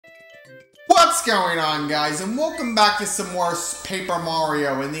What's going on, guys, and welcome back to some more Paper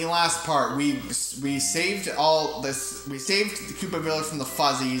Mario. In the last part, we saved all this. We saved the Koopa village from the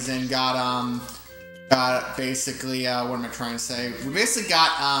Fuzzies and got basically what am I trying to say? We basically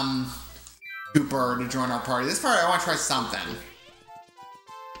got Cooper to join our party. This part I want to try something.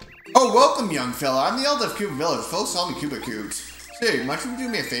 Oh, welcome, young fella. I'm the elder of Koopa Village. Folks call me Koopa Koot. Dude, might you do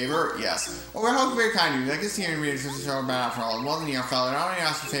me a favor? Yes. Oh, we're how very kind of you. I guess hearing me is just so bad for all. Well, then, young fella, I don't want to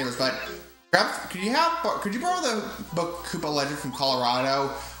ask for favors, but could you borrow the book Koopa Legend from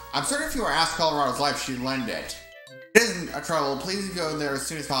Colorado? I'm certain if you were asked Colorado's life, she'd lend it. It isn't a trouble. Please go there as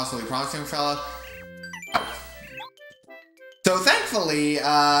soon as possible. You promise, young fella? Oh. So thankfully,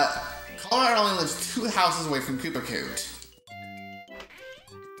 Colorado only lives 2 houses away from Koopa Koot.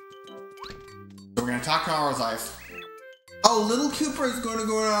 So we're gonna talk Colorado's life. Oh, little Cooper is going to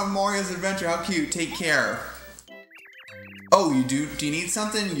go on Mario's adventure. How cute. Take care. Oh, you do? Do you need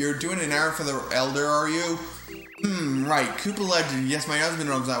something? You're doing an errand for the elder, are you? Right. Koopa Legend. Yes, my husband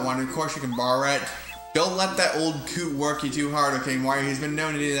owns that one. Of course, you can borrow it. Don't let that old Koot work you too hard, okay, Mario? He's been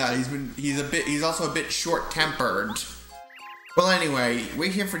known to do that. He's also a bit short-tempered. Well, anyway,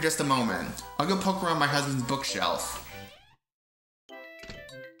 wait here for just a moment. I'll go poke around my husband's bookshelf.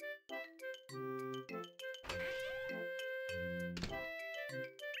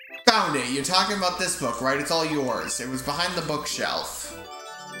 Found it. You're talking about this book, right? It's all yours. It was behind the bookshelf.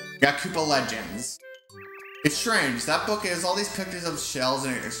 You got Koopa Legends. It's strange. That book has all these pictures of shells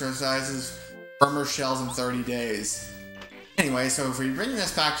and exercises firmer shells in 30 days. Anyway, so if we bring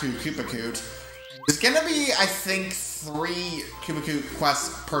this back to Koopa Koot, there's gonna be, I think, 3 Koopa Koot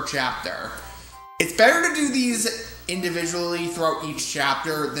quests per chapter. It's better to do these individually throughout each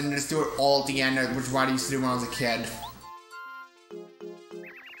chapter than just do it all at the end, which is what I used to do when I was a kid.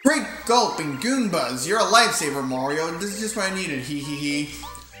 Great gulping Goombas! You're a lifesaver, Mario. This is just what I needed. Hee hee hee.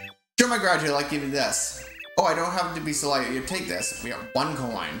 Show my gratitude. I'll give you this. Oh, I don't have to be so light. You take this. We got 1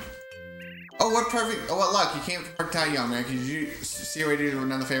 coin. Oh, what perfect! Oh, what luck! You came from perfect young man. Could you see what I did with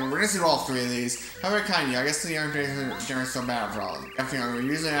another favor? We're gonna see all 3 of these. How very kind of you. I guess the young generation is so bad for all. Definitely, we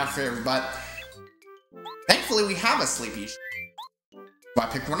usually have favors, but thankfully we have a sleepy. So I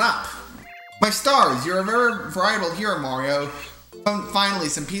picked one up. My stars! You're a very variable hero, Mario. Finally,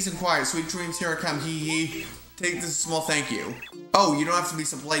 some peace and quiet. Sweet dreams, here I come. Hee hee. Take this small thank you. Oh, you don't have to be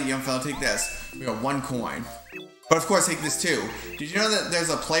so polite, young fella. Take this. We got 1 coin. But of course, take this too. Did you know that there's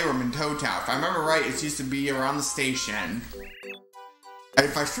a playroom in Toad Town? If I remember right, it used to be around the station.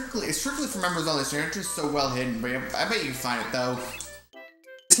 It's strictly for members only, so it's just so well hidden. But I bet you can find it though.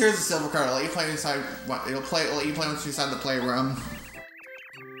 Here's a silver card. I'll let you play inside. Let you play once you're inside the playroom.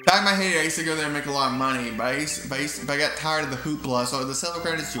 Back in my heyday, I used to go there and make a lot of money, but I got tired of the hoopla, so the silver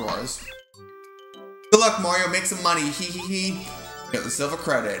credit is yours. Good luck, Mario. Make some money. Hee hee hee. Got the silver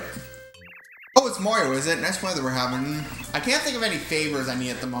credit. Oh, it's Mario, is it? Nice weather we're having. I can't think of any favors I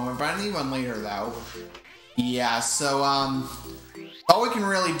need at the moment, but I need one later, though. Yeah, so, all we can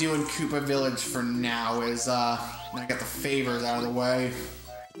really do in Koopa Village for now is, now get the favors out of the way.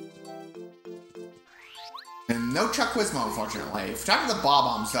 And no Chuck Quizmo, unfortunately. Time for the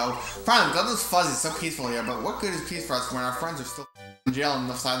Bob-ombs, though. Finally, got those fuzzies so peaceful here, but what good is peace for us when our friends are still in jail on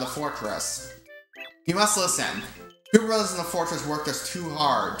the side of the fortress? You must listen. Koopa brothers in the fortress worked us too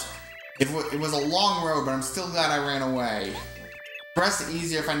hard. It was a long road, but I'm still glad I ran away. The rest is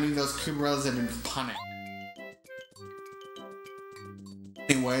easier if I knew those Koopa brothers had been punished.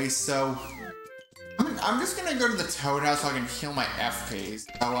 Anyway, so I'm just gonna go to the Toad House so I can heal my FP. So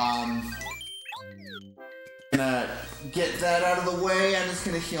gonna get that out of the way. I'm just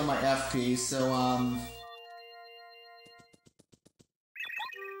gonna heal my FP. So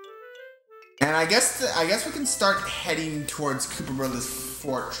and I guess we can start heading towards Koopa Brothers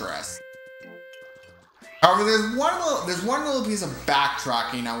Fortress. However, there's one little piece of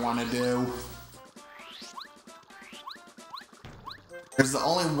backtracking I want to do. There's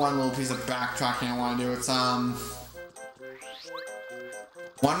only one little piece of backtracking I want to do. It's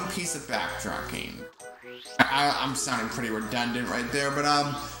one piece of backtracking. I'm sounding pretty redundant right there, but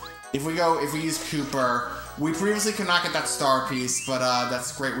if we use Cooper, we previously could not get that star piece, but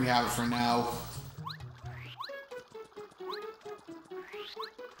that's great. We have it for now.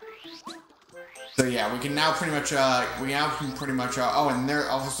 So yeah, we can now pretty much, oh, and there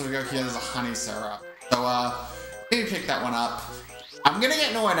also go here, there's a honey syrup. So, maybe pick that one up. I'm gonna get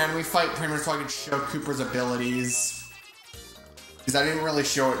into an enemy fight pretty much so I can show Cooper's abilities. Because I didn't really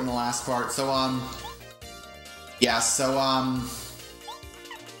show it in the last part, so, yeah, so, I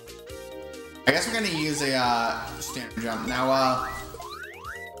guess we're gonna use a, standard jump. Now,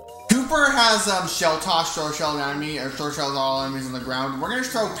 Koopa Koopa has Shell Toss, Throw Shell enemy, or Throw Shells all enemies on the ground. We're gonna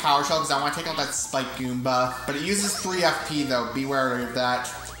throw Power Shell because I want to take out that Spike Goomba. But it uses 3 FP though, be wary of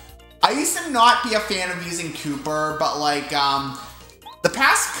that. I used to not be a fan of using Koopa, but like, the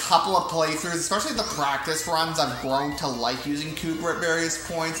past couple of playthroughs, especially the practice runs, I've grown to like using Koopa at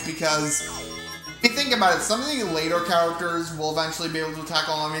various points because if you think about it, some of the later characters will eventually be able to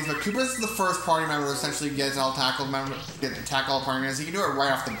tackle enemies, but Koopa is the first party member to essentially get all tackle party members. He can do it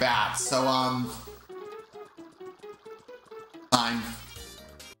right off the bat, so fine.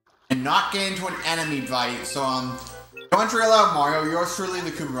 And not get into an enemy fight, so don't entry allowed, Mario. Yours truly,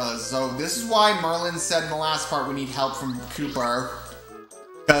 the Koopa Brothers. So this is why Merlin said in the last part we need help from Koopa,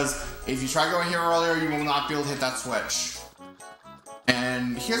 because if you try going here earlier, you will not be able to hit that switch.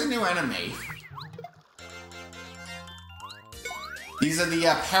 And here's a new enemy. These are the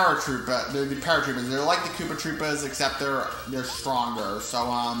paratroopers. They're the paratroopers. They're like the Koopa Troopas, except they're stronger. So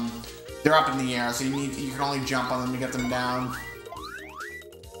they're up in the air, so you can only jump on them to get them down.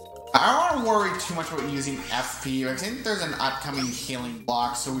 I don't want to worry too much about using FP. I think there's an upcoming healing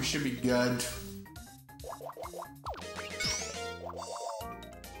block, so we should be good.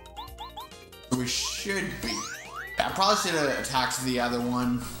 We should be. I probably should have attacked the other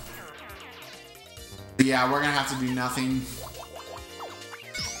one. But yeah, we're gonna have to do nothing.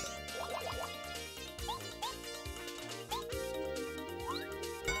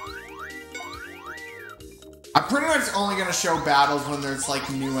 I'm pretty much only gonna show battles when there's like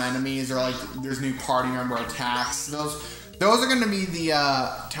new enemies or like there's new party member attacks. Those are gonna be the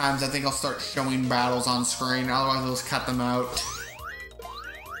times I think I'll start showing battles on screen. Otherwise, I'll just cut them out.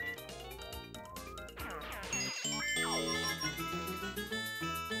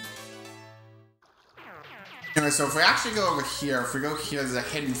 Anyway, so if we actually go over here, there's a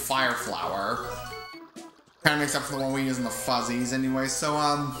hidden fire flower. Kind of makes up for the one we use in the fuzzies anyway, so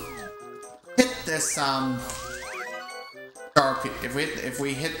hit this star piece. If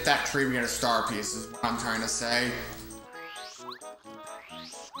we hit that tree, we get a star piece, is what I'm trying to say.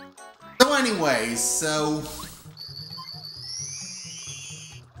 So anyways, so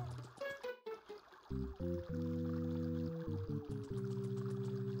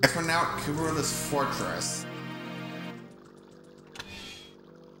guess we're now at Koopa's fortress.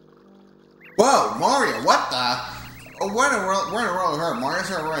 Whoa, Mario, what the? Oh, what in the world? Where in the world is her? Mario's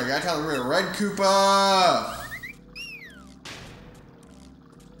her right. I gotta tell the red Koopa.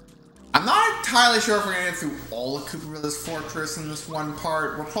 I'm not entirely sure if we're gonna get through all of Koopa's fortress in this one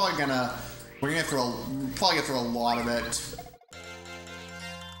part. We're probably gonna get through a lot of it.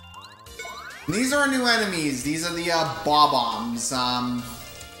 And these are our new enemies. These are the Bob-ombs.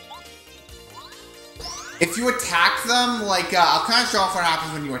 If you attack them, like, I'll kind of show off what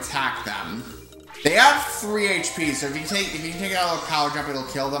happens when you attack them. They have 3 HP, so if you take it out of a power jump, it'll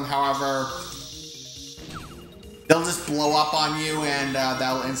kill them. However, they'll just blow up on you, and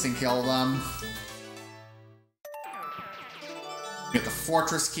that'll instant kill them. You get the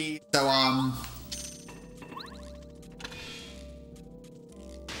fortress key, so,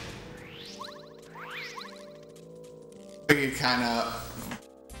 you kind of...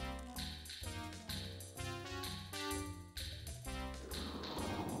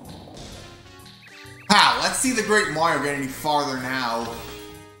 Wow, let's see the great Mario get any farther now.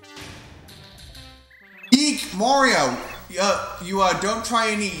 Eek, Mario! You don't try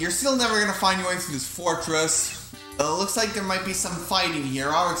and eat. You're still never gonna find your way through this fortress. Looks like there might be some fighting here.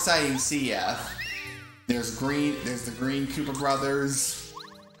 How exciting to see ya. There's the green Koopa Brothers.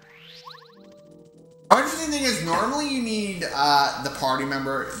 The interesting thing is, normally you need the party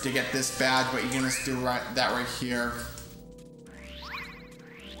member to get this badge, but you're gonna do that right here.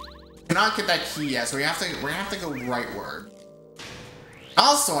 Cannot get that key yet, so we're gonna have to go rightward.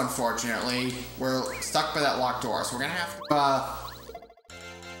 Also, unfortunately, we're stuck by that locked door, so we're gonna have to, I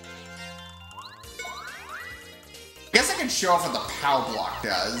guess I can show off what the POW block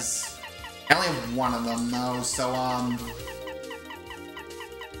does. I only have one of them, though, so,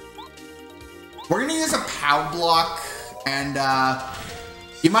 we're gonna use a POW block, and,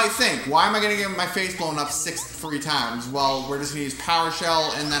 you might think, why am I gonna get my face blown up 3 times? Well, we're just gonna use Power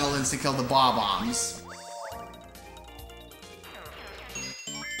Shell, and that'll instant kill the Bob-ombs.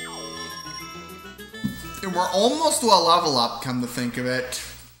 And we're almost to a level up, come to think of it.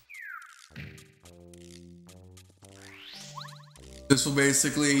 This will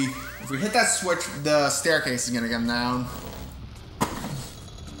basically, if we hit that switch, the staircase is gonna come down.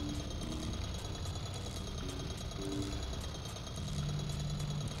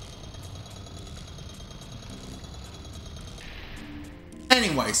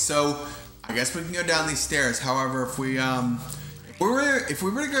 Anyway, so I guess we can go down these stairs. However, if we If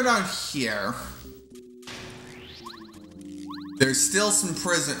we were to go down here, there's still some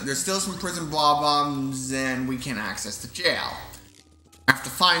prison bombs, and we can't access the jail. I have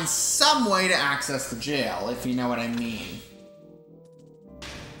to find some way to access the jail, if you know what I mean.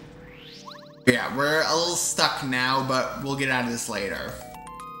 Yeah, we're a little stuck now, but we'll get out of this later.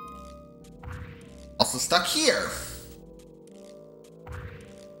 Also stuck here.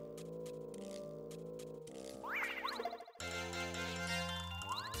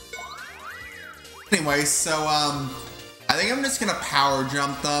 Anyway, so, I think I'm just gonna power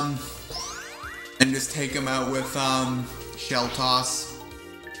jump them and just take them out with, shell toss.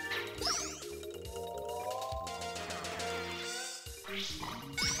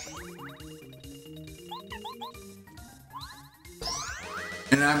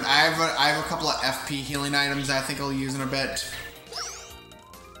 And I have a couple of FP healing items I think I'll use in a bit.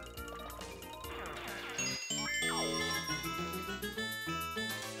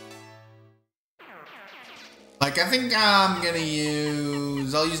 Like, I think I'm gonna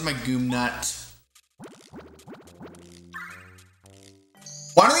I'll use my Goom Nut.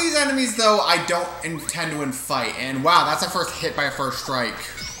 One of these enemies, though, I don't intend to fight. And wow, that's our first hit by a first strike.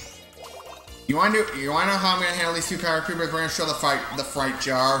 You wanna know how I'm gonna handle these two power creepers? We're gonna show the fright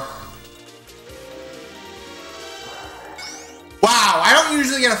jar. Wow, I don't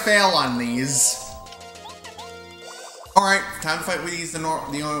usually get a fail on these. Alright, time to fight with these the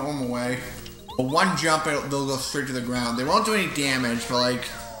normal way. But one jump, they'll go straight to the ground. They won't do any damage, but like...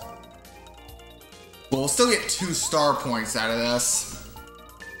 We'll still get 2 star points out of this.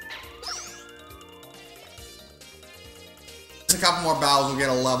 Just a couple more battles, we'll get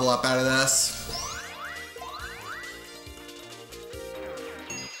a level up out of this.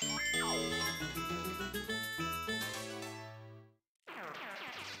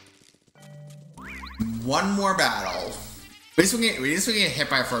 One more battle. We just get hit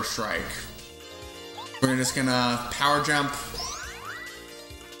by a first strike. We're just gonna power jump.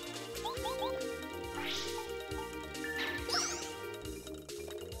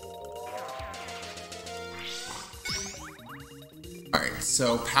 Alright,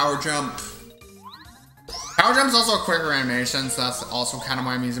 so power jump. Power jump is also a quicker animation, so that's also kind of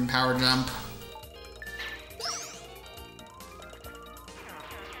why I'm using power jump.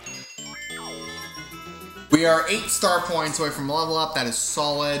 We are 8 star points away from level up. That is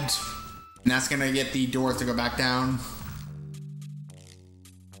solid. And that's gonna get the doors to go back down.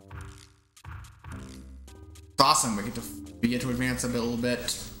 It's awesome. We get to advance a little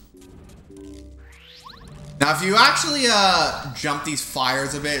bit. Now, if you actually jump these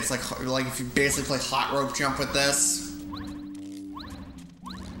fires a bit, it's like if you basically play hot rope jump with this.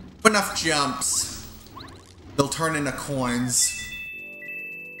 Put enough jumps, they'll turn into coins.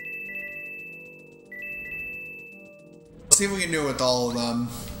 Let's see if we can do it with all of them.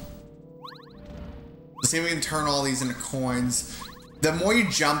 Let's see if we can turn all these into coins. The more you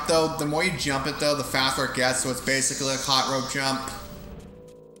jump though, the faster it gets, so it's basically a hot rope jump.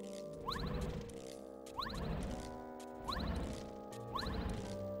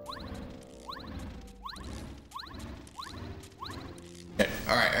 Okay,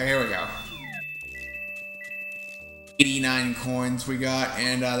 alright, here we go. 89 coins we got,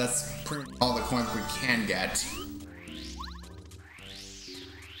 and that's pretty much all the coins we can get.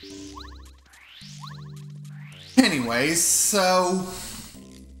 Anyways, so...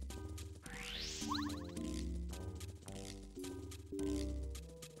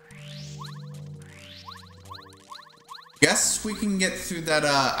 Guess we can get through that,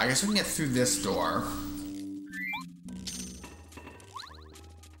 I guess we can get through this door.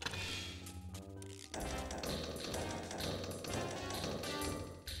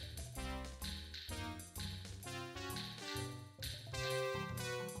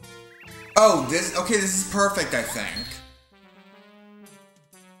 Oh, this is perfect, I think.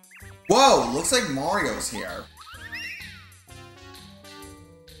 Whoa, looks like Mario's here.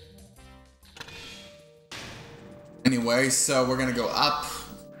 Anyway, so we're gonna go up,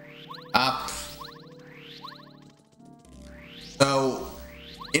 up. So,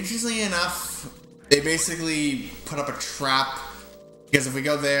 interestingly enough, they basically put up a trap, because if we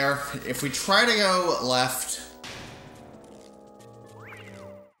go there, if we try to go left,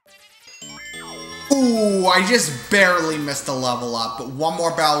 ooh, I just barely missed a level up, but one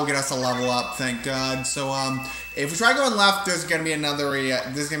more battle will get us a level up, thank God. So, if we try going left, there's gonna be another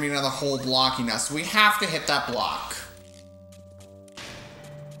hole blocking us. We have to hit that block.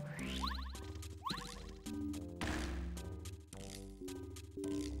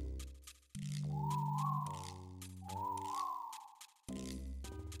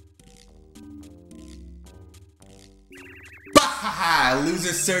 Bah! ha!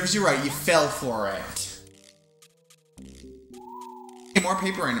 Loser serves you right, you fell for it. Okay, more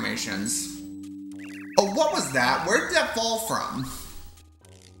paper animations. Oh, what was that? Where did that fall from?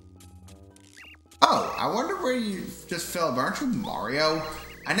 Oh, I wonder where you just fell. Aren't you Mario?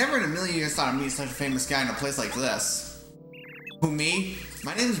 I never in a million years thought I'd meet such a famous guy in a place like this. Who, me?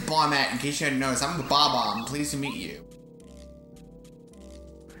 My name is Bombette, in case you hadn't noticed. I'm the Bob-omb. Pleased to meet you.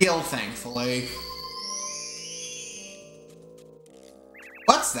 Killed, thankfully.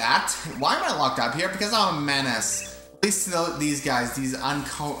 What's that? Why am I locked up here? Because I'm a menace. At least these guys, these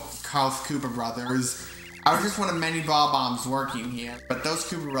uncouth Koopa brothers. I was just one of many Bob-ombs working here. But those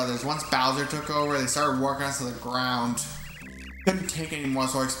Koopa brothers, once Bowser took over, they started working us to the ground. Couldn't take anymore,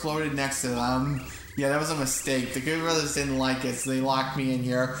 so I exploded next to them. Yeah, that was a mistake. The Koopa brothers didn't like it, so they locked me in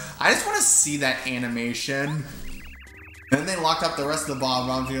here. I just want to see that animation. Then they locked up the rest of the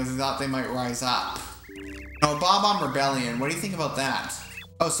Bob-ombs because they thought they might rise up. No, Bob-omb Rebellion. What do you think about that?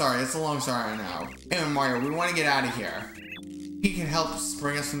 Oh, sorry. It's a long story now. Anyway, Mario, we want to get out of here. He can help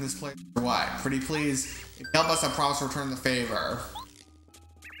bring us from this place or what? Pretty please. If you help us, I promise to return the favor.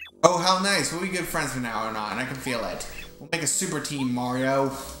 Oh, how nice. We'll be good friends from now on. I can feel it. We'll make a super team,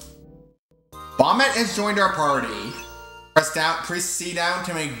 Mario. Bombette has joined our party. Press C down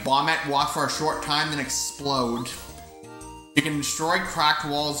to make Bombette walk for a short time, then explode. She can destroy cracked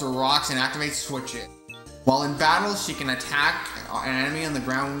walls or rocks and activate switches. While in battle, she can attack an enemy on the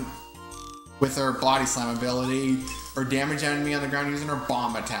ground with her body slam ability, or damage an enemy on the ground using her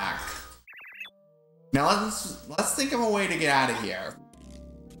bomb attack. Now let's think of a way to get out of here.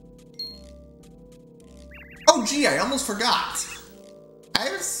 Oh gee, I almost forgot.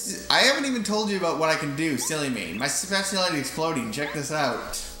 I haven't even told you about what I can do, silly me. My specialty is exploding, check this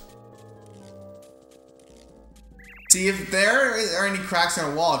out. See, if there are any cracks in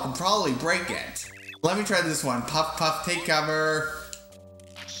a wall, I can probably break it. Let me try this one. Puff, puff, take cover.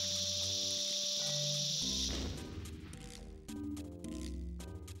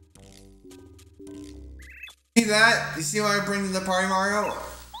 See that? You see what I bring to the party, Mario?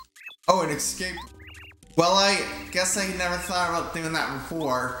 Oh, an escape. Well, I guess I never thought about doing that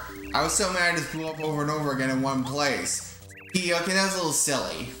before. I was so mad I just blew up over and over again in one place. Okay, that was a little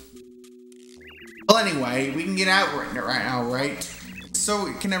silly. Well, anyway, we can get out right now, right?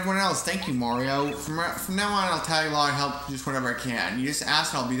 So can everyone else. Thank you, Mario. From now on, I'll tag along and help just whenever I can. You just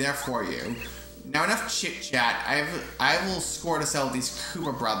ask and I'll be there for you. Now enough chit chat. I will score us out these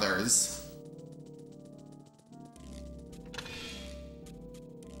Koopa brothers.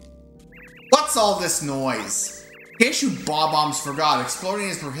 What's all this noise? In case you Bob-ombs forgot, exploding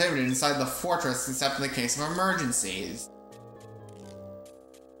is prohibited inside the fortress except in the case of emergencies.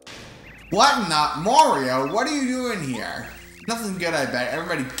 What in the... Mario, what are you doing here? Nothing good, I bet.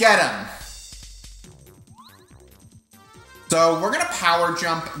 Everybody get him! So, we're gonna power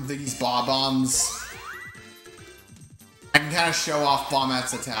jump these Bob-ombs. I can kind of show off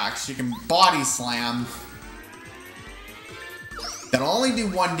Bombette's attacks. She can body slam. That'll only do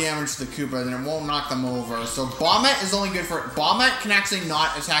 1 damage to the Koopa, then it won't knock them over. So Bombette is only good for... Bombette can actually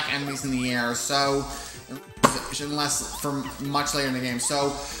not attack enemies in the air, so... Unless for much later in the game.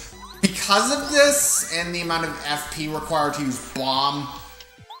 So, because of this, and the amount of FP required to use Bomb,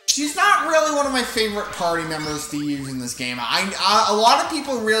 she's not really one of my favorite party members to use in this game. A lot of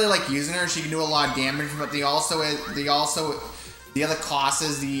people really like using her. She can do a lot of damage, but the other cost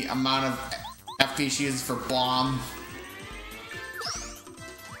is the amount of FP she uses for Bomb.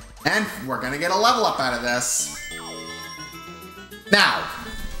 And we're gonna get a level up out of this. Now,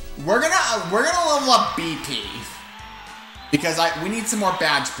 we're gonna level up BP because we need some more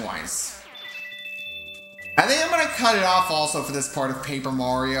badge points. I think I'm gonna cut it off also for this part of Paper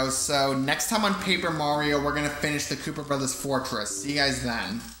Mario. So next time on Paper Mario, we're gonna finish the Koopa Brothers Fortress. See you guys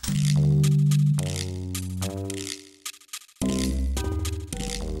then.